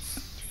that.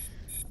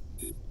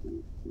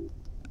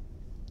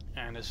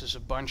 And this is a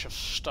bunch of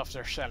stuff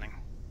they're selling.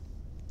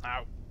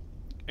 Now,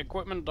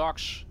 equipment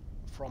docks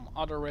from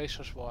other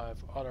races will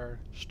have other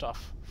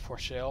stuff for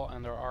sale,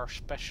 and there are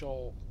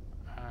special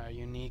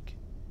unique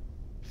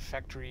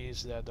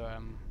factories that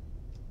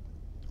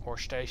or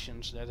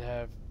stations that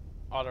have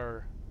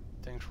other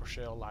things for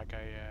sale, like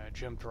a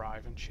jump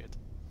drive and shit.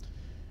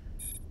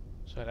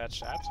 So that's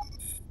that.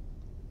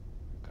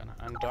 Gonna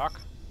undock.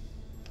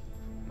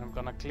 And I'm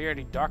gonna clear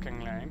the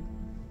docking lane.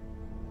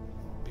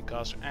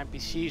 Because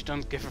NPCs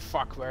don't give a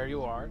fuck where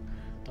you are.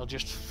 They'll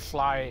just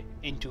fly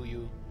into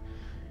you.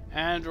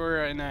 And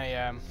we're in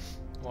a,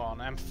 well,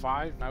 an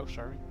M5, no,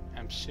 sorry,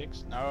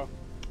 M6, no.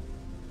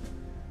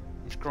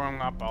 I'm screwing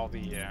up all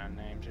the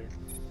names here.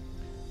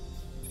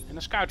 In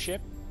a scout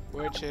ship,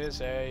 which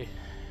is a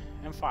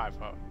M5,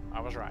 oh,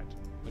 I was right.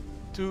 With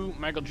 2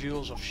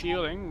 megajoules of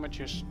shielding, which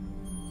is,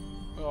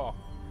 well,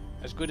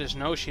 as good as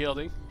no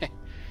shielding.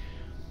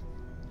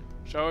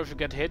 So if you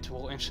get hit,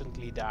 we'll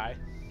instantly die.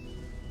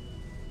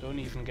 Don't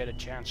even get a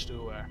chance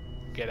to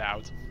get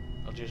out.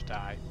 I'll just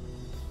die.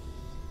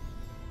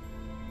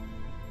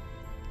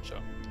 So,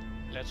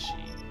 let's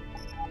see.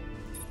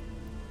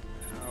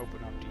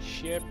 Open up the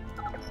ship.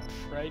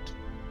 Freight.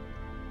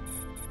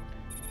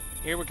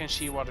 Here we can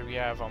see what we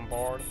have on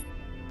board.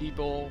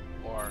 People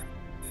or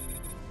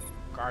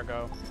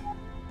cargo.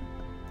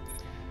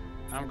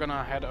 I'm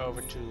gonna head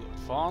over to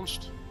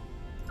advanced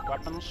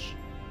weapons.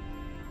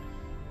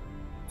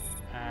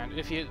 And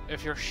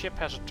if your ship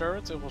has a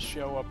turret, it will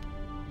show up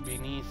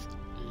beneath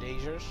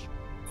lasers.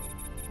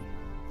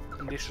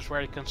 And this is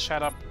where you can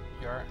set up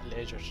your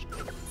lasers.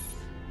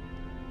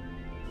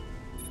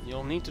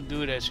 You'll need to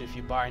do this if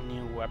you buy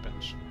new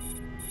weapons.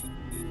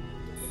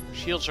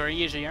 Shields are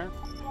easier.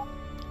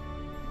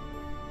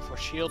 For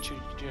shields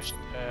you just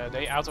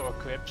they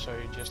auto-equip, so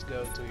you just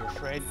go to your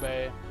freight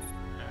bay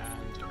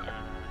and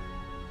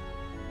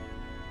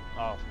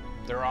oh,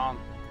 they're on.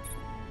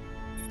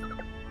 You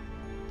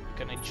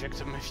can eject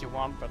them if you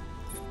want, but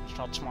it's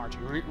not smart.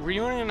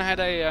 Reunion had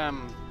a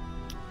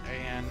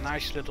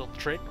nice little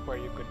trick where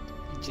you could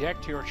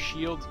eject your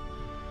shield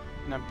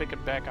and then pick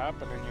it back up,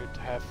 and then you'd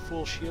have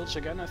full shields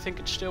again. I think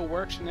it still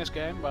works in this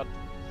game, but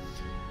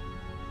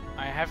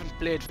I haven't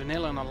played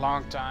vanilla in a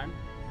long time.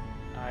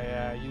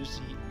 I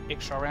used the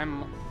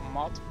XRM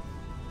mod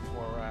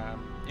or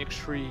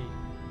X3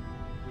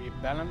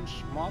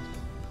 Rebalance mod,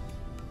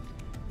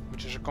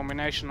 which is a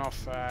combination of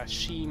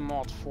C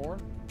mod 4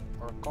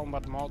 or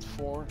Combat mod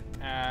 4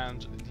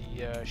 and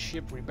the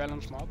Ship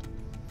Rebalance mod.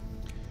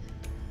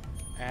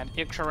 And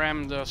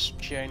XRM does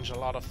change a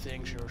lot of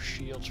things. Your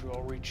shields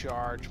will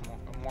recharge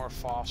more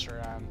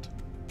faster, and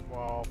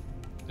well,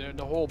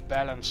 the whole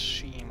balance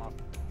scheme of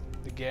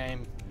the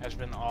game has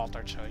been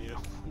altered, so you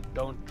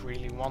don't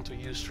really want to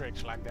use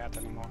tricks like that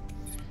anymore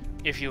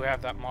if you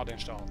have that mod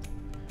installed.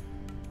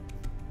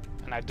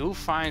 And I do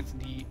find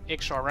the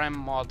XRM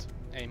mod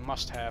a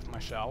must-have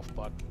myself,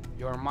 but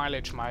your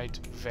mileage might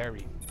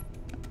vary.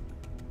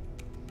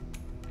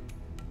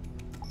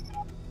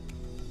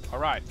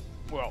 Alright,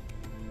 well,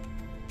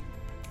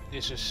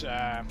 this is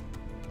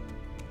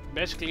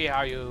basically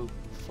how you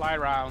fly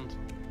around,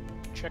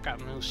 check out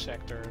new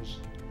sectors,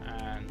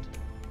 and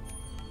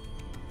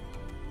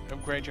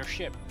upgrade your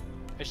ship.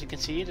 As you can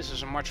see, this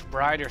is a much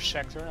brighter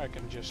sector. I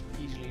can just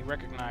easily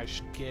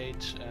recognize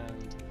gates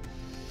and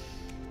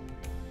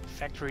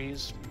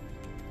factories.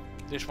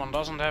 This one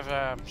doesn't have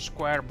a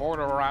square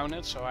border around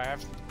it, so I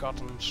haven't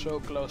gotten so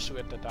close to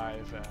it that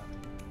I've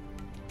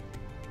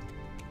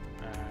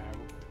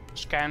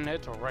scanned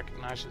it or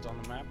recognized it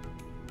on the map.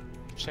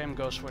 Same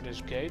goes for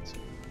this gate.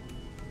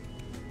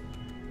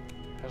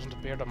 Hasn't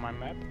appeared on my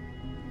map,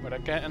 but I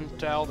can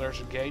tell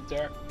there's a gate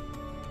there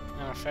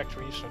and a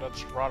factory, so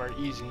that's rather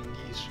easy in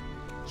these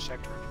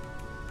sectors.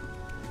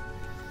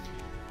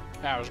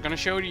 Now I was gonna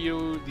show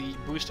you the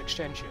boost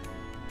extension.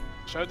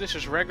 So this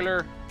is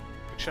regular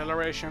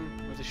acceleration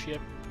with the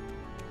ship.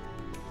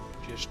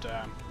 Just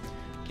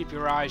keep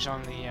your eyes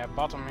on the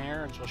bottom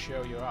here, it will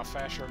show you how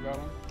fast you're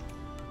going.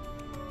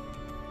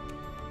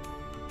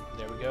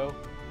 There we go.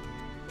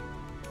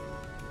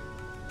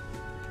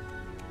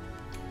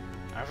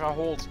 If I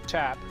hold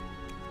tab,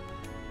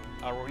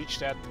 I'll reach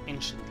that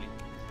instantly.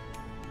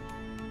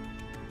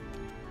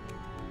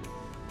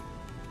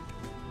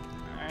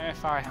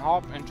 If I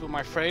hop into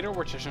my freighter,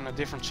 which is in a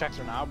different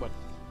sector now, but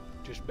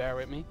just bear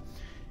with me,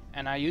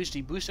 and I use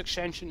the boost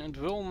extension, it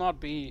will not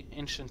be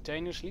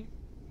instantaneously,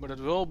 but it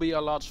will be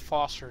a lot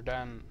faster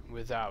than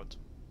without.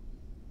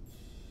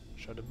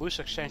 So the boost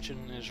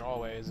extension is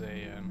always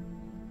a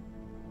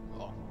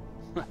well,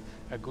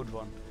 a good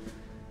one.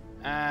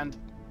 And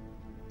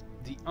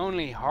the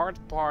only hard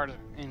part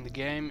in the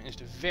game is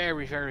the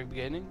very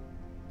beginning,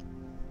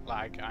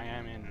 like I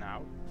am in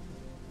now.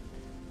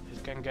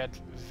 It can get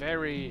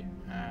very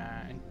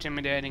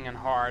intimidating and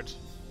hard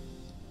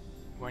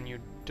when you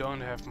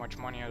don't have much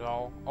money at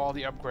all. All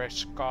the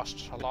upgrades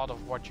cost a lot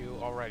of what you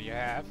already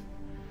have.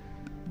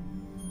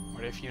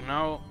 But if you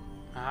know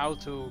how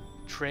to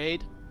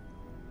trade,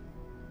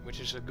 which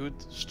is a good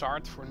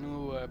start for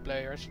new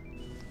players,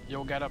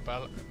 you'll get up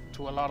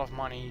to a lot of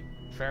money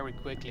very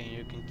quickly, and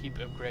you can keep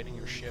upgrading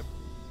your ship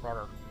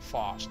rather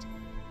fast.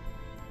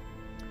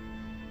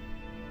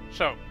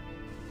 So,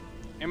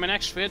 in my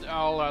next vid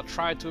I'll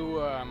try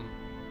to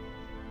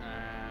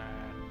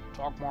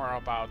talk more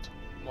about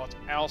what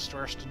else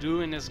there's to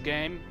do in this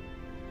game,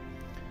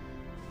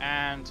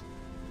 and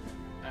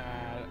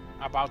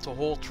about the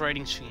whole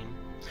trading scene,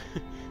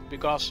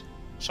 because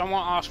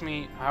someone asked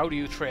me how do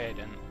you trade,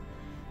 and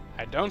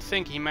I don't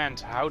think he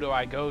meant how do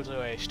I go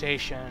to a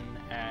station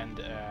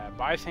and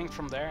buy things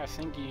from there. I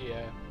think he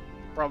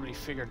probably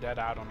figured that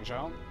out on his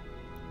own.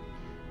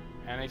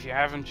 And if you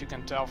haven't, you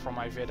can tell from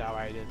my vid how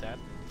I did that,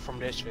 from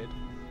this vid.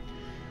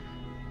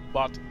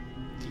 But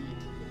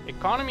the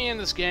economy in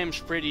this game is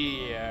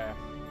pretty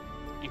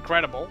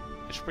incredible.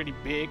 It's pretty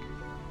big,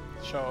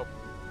 so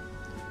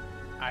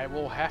I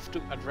will have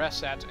to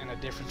address that in a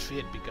different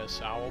vid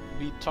because I will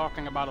be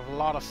talking about a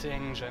lot of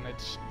things and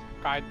it's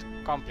quite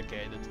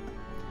complicated.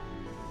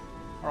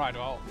 Alright,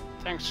 well,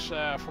 thanks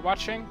for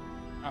watching.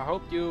 I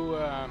hope you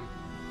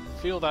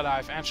feel that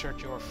I've answered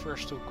your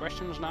first 2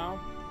 questions now.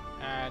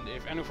 And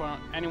if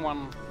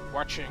anyone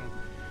watching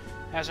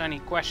has any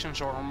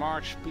questions or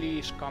remarks,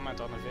 please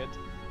comment on the vid.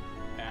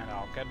 And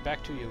I'll get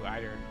back to you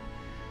either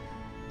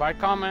by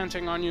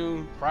commenting on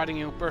you, writing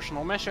you a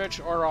personal message,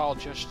 or I'll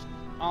just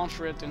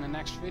answer it in the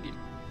next video.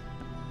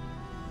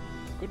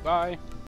 Goodbye.